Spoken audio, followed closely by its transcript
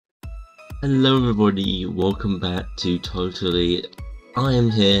Hello everybody, welcome back to Totally. I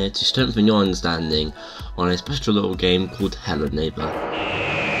am here to strengthen your understanding on a special little game called Hello Neighbor.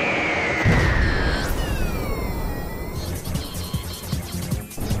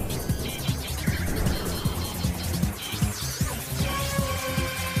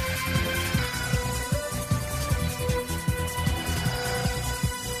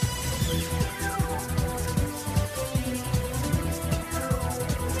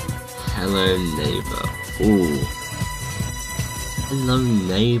 Hello Neighbor. Ooh. Hello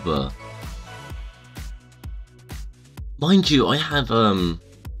Neighbor. Mind you, I have Hello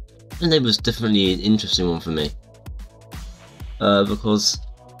Neighbor's definitely an interesting one for me. Because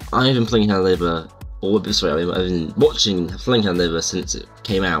I've been playing Hello Neighbor, I've been playing Hello Neighbor since it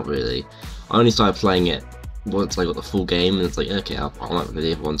came out really. I only started playing it once I got the full game, and it's like, okay, I might play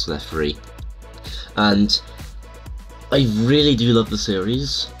the other ones so they're free. And I really do love the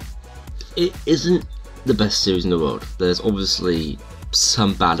series. It isn't the best series in the world. There's obviously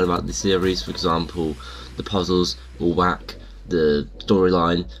some bad about the series. For example, the puzzles were whack, the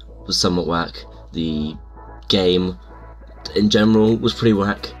storyline was somewhat whack, the game in general was pretty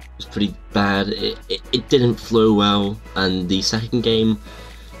whack, it was pretty bad, it didn't flow well, and the second game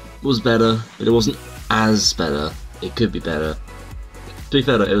was better, but it wasn't as better. It could be better. To be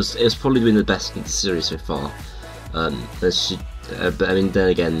fair, it was probably been the best in the series so far. But I mean, then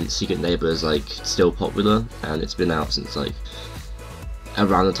again, Secret Neighbor is like still popular, and it's been out since like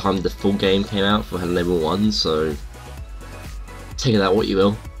around the time the full game came out for Hello Neighbor 1, so take it out what you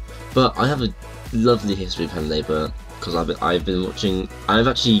will. But I have a lovely history of Hello Neighbor because I've been watching. I've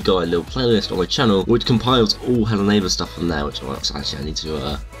actually got a little playlist on my channel which compiles all Hello Neighbor stuff from there. Which actually I need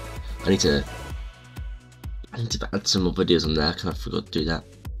to add some more videos on there because I forgot to do that.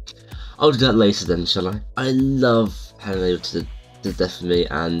 I'll do that later then, shall I? I love Hello Neighbor to the death of me,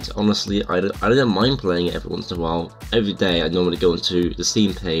 and honestly, I don't mind playing it every once in a while. Every day I normally go onto the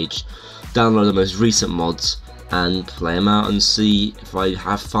Steam page, download the most recent mods, and play them out and see if I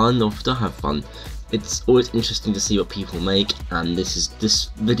have fun or if I don't have fun. It's always interesting to see what people make, and this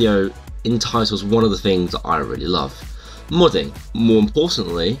video entitles one of the things that I really love. Modding. More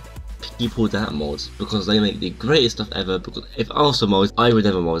importantly, people that mod, because they make the greatest stuff ever, because if I also mod, I would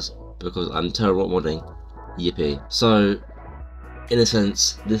never mod, because I'm terrible at modding. Yippee. So, in a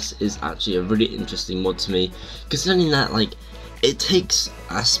sense, this is actually a really interesting mod to me, considering that, like, it takes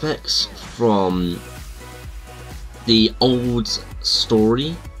aspects from the old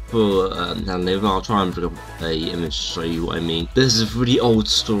story for Hello Neighbor. I'll try and bring up a image to show you what I mean. There's a really old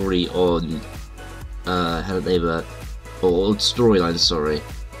story on Hello Neighbor, or old storyline, sorry,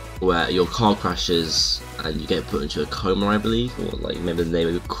 where your car crashes and you get put into a coma, I believe, or like maybe the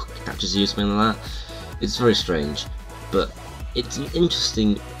neighbor catches you or something like that. It's very strange, but it's an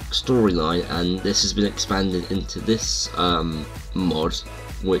interesting storyline, and this has been expanded into this mod,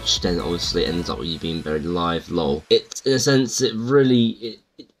 which then obviously ends up with you being buried alive. Lol. It's, in a sense,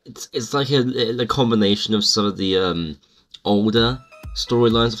 it's like a combination of some of the older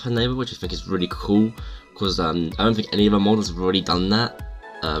storylines of Hello Neighbor, which I think is really cool, because I don't think any of our modders have already done that.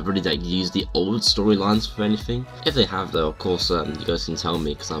 Really like use the old storylines for anything. If they have though, of course, you guys can tell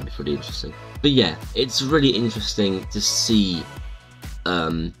me, because that'll be pretty interesting. But yeah, it's really interesting to see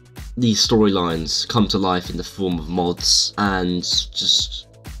these storylines come to life in the form of mods, and just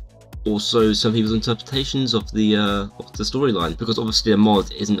also some people's interpretations of the storyline, because obviously a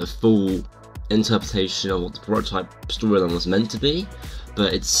mod isn't a full interpretation of what the prototype storyline was meant to be,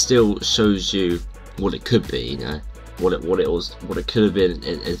 but it still shows you what it could be, you know. What it could have been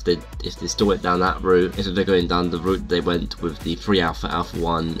if they still went down that route, if they're going down the route they went with the pre-alpha, alpha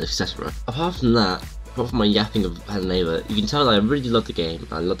 1, etc. Apart from that, apart from my yapping of Hello Neighbor, you can tell that I really love the game,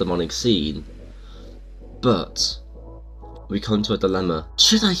 I love the modding scene, but we come to a dilemma.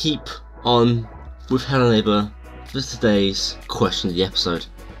 Should I keep on with Hello Neighbor for today's question of the episode?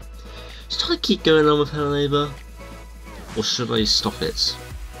 Should I keep going on with Hello Neighbor, or should I stop it?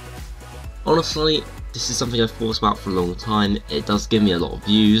 Honestly, this is something I've thought about for a long time. It does give me a lot of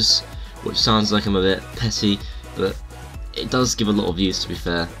views, which sounds like I'm a bit petty, but it does give a lot of views, to be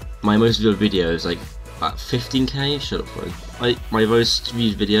fair. My most viewed video is like at 15k, shut up phone. My most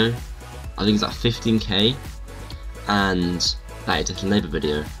viewed video, I think it's at 15k, and that is a Neighbor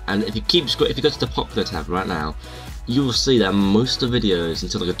video. And if you go to the popular tab right now, you will see that most of the videos,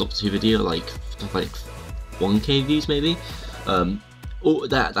 until like a Doctor Who video, like 1k views maybe,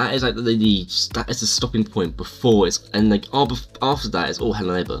 that is like that is the stopping point before it's, and like after that it's all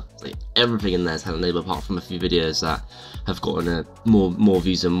Hello Neighbor. Like everything in there is Hello Neighbor, apart from a few videos that have gotten more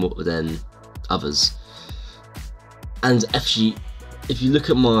views than others. And actually, if you look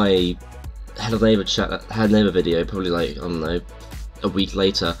at my Hello Neighbor video, probably like, I don't know, a week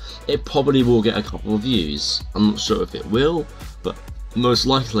later, it probably will get a couple of views. I'm not sure if it will, but most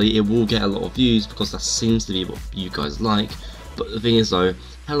likely it will get a lot of views because that seems to be what you guys like. But the thing is though,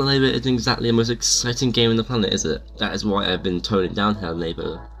 Hello Neighbor isn't exactly the most exciting game on the planet, is it? That is why I've been toning down Hello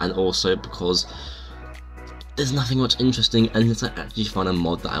Neighbor, and also because there's nothing much interesting unless I actually find a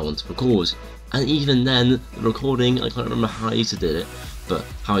mod that I want to record. And even then, the recording, I can't remember how I used to do it, but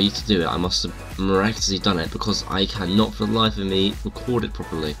how I used to do it, I must have miraculously done it because I cannot for the life of me record it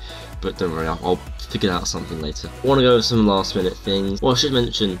properly. But don't worry, I'll figure out something later. I want to go over some last minute things. Well, I should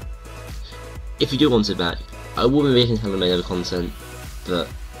mention, if you do want it back, I will be making Hello Neighbor content, but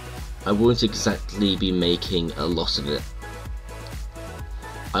I won't exactly be making a lot of it.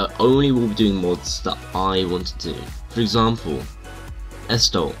 I only will be doing mods that I want to do. For example,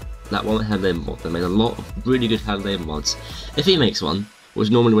 Estol, that one Hello Neighbor mod, they made a lot of really good Hello Neighbor mods. If he makes one, which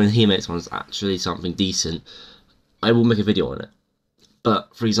normally when he makes one is actually something decent, I will make a video on it.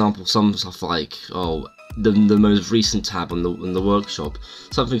 But for example, some stuff like, oh, the most recent tab on the workshop,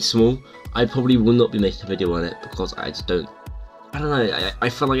 something small, I probably will not be making a video on it because I just don't. I don't know. I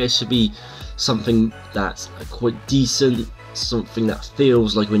feel like it should be something that's quite decent, something that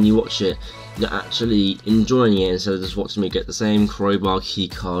feels like when you watch it, you're actually enjoying it instead of just watching me get the same crowbar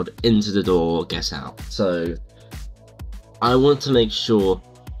keycard into the door, get out. So I want to make sure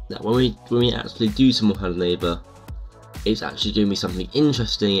that when we actually do some more Hello Neighbor, it's actually doing me something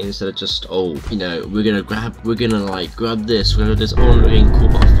interesting instead of just, oh, you know, we're gonna grab this, we're gonna do this, oh, we're getting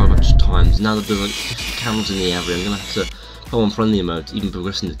caught by 500 times. Now that there's like 50 cameras in the area, I'm gonna have to put on friendly mode to even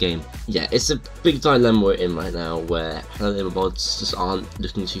progress in the game. Yeah, it's a big dilemma we're in right now where Hello Neighbor mods just aren't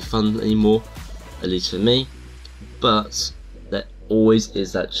looking too fun anymore, at least for me. But there always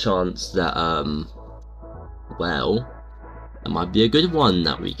is that chance that, well, it might be a good one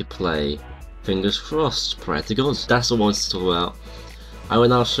that we could play. Fingers crossed, pray to God. That's all I wanted to talk about. I will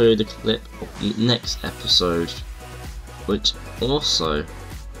now show you the clip of the next episode, which also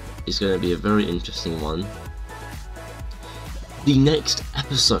is going to be a very interesting one. The next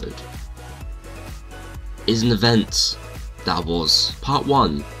episode is an event that was part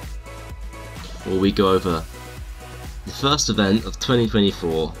 1, where we go over the first event of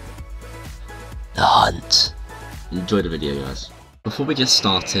 2024, The Hunt. Enjoy the video, guys. Before we get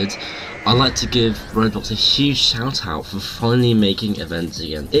started, I'd like to give Roblox a huge shout out for finally making events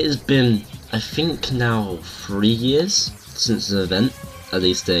again. It has been, I think now 3 years since an event, at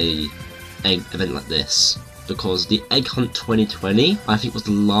least a event like this, because the Egg Hunt 2020 I think was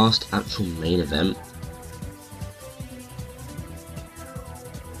the last actual main event,